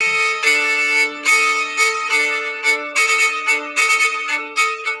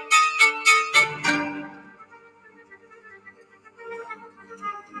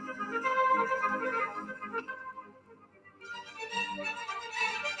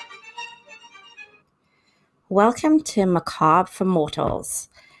Welcome to Macabre for Mortals.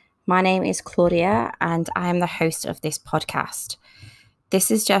 My name is Claudia, and I am the host of this podcast. This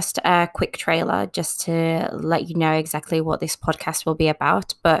is just a quick trailer just to let you know exactly what this podcast will be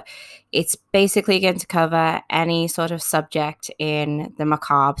about, but it's basically going to cover any sort of subject in the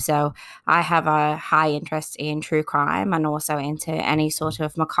macabre. So I have a high interest in true crime and also into any sort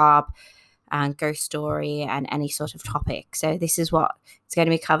of macabre and ghost story and any sort of topic. So this is what is going to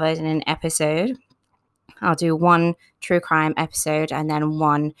be covered in an episode. I'll do one true crime episode and then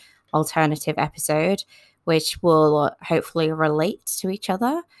one alternative episode, which will hopefully relate to each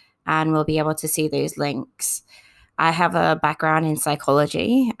other and we'll be able to see those links. I have a background in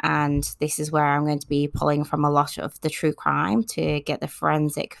psychology, and this is where I'm going to be pulling from a lot of the true crime to get the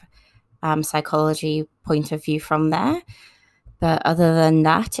forensic psychology point of view from there. But other than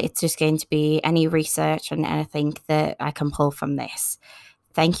that, it's just going to be any research and anything that I can pull from this.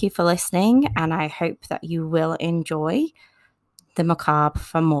 Thank you for listening, and I hope that you will enjoy The Macabre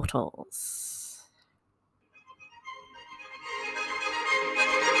for Mortals.